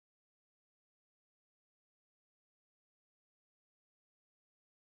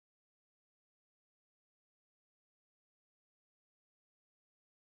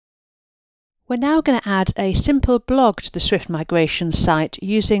We're now going to add a simple blog to the Swift Migration site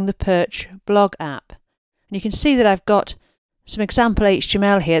using the Perch blog app. And you can see that I've got some example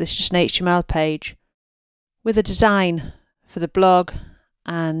HTML here. This is just an HTML page with a design for the blog,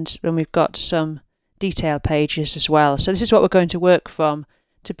 and then we've got some detail pages as well. So this is what we're going to work from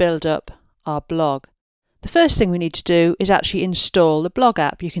to build up our blog. The first thing we need to do is actually install the blog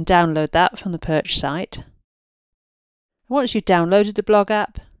app. You can download that from the Perch site. Once you've downloaded the blog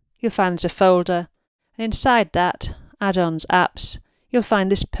app, you'll find there's a folder, and inside that, add-ons, apps, you'll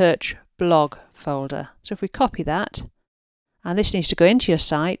find this Perch blog folder. So if we copy that, and this needs to go into your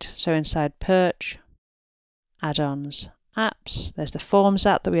site, so inside Perch, add-ons, apps, there's the Forms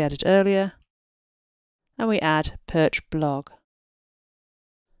app that we added earlier, and we add Perch blog.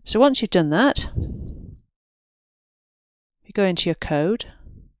 So once you've done that, you go into your code,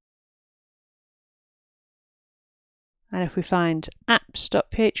 and if we find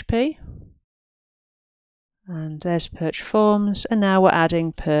apps.php, and there's Perch Forms, and now we're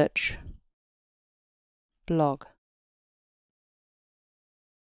adding Perch blog.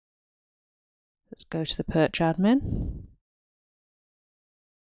 Let's go to the Perch admin.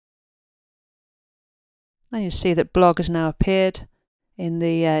 And you'll see that blog has now appeared in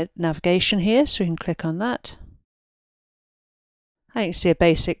the navigation here, so we can click on that. And you can see a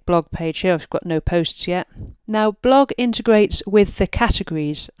basic blog page here. I've got no posts yet. Now, blog integrates with the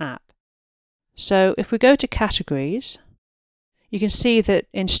Categories app. So if we go to Categories, you can see that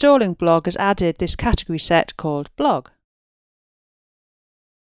installing blog has added this category set called blog.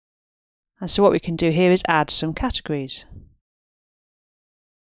 And so what we can do here is add some categories.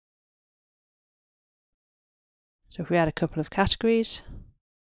 So if we add a couple of categories,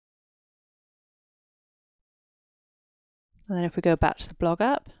 and then if we go back to the blog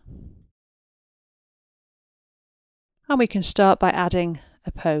app, and we can start by adding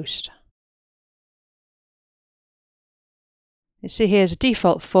a post. You see here's a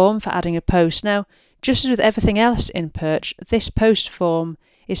default form for adding a post. Now, just as with everything else in Perch, this post form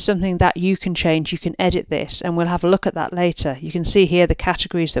is something that you can change. You can edit this, and we'll have a look at that later. You can see here the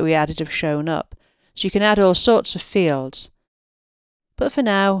categories that we added have shown up. So you can add all sorts of fields. But for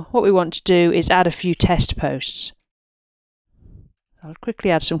now, what we want to do is add a few test posts. I'll quickly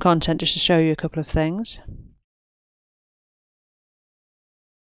add some content just to show you a couple of things.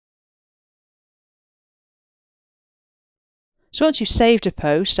 So once you've saved a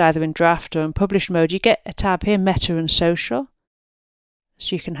post, either in draft or in published mode, you get a tab here, Meta and Social.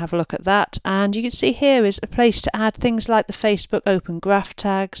 So you can have a look at that, and you can see here is a place to add things like the Facebook Open Graph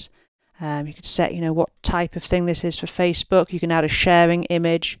tags. You could set, what type of thing this is for Facebook. You can add a sharing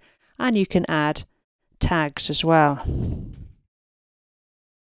image, and you can add tags as well.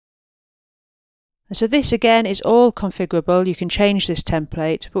 And so this again is all configurable. You can change this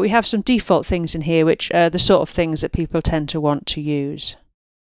template, but we have some default things in here which are the sort of things that people tend to want to use.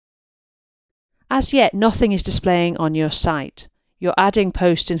 As yet, nothing is displaying on your site. You're adding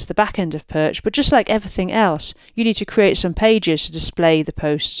posts into the back end of Perch, but just like everything else, you need to create some pages to display the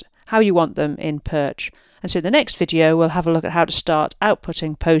posts how you want them in Perch. And so in the next video, we'll have a look at how to start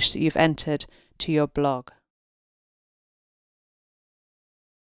outputting posts that you've entered to your blog.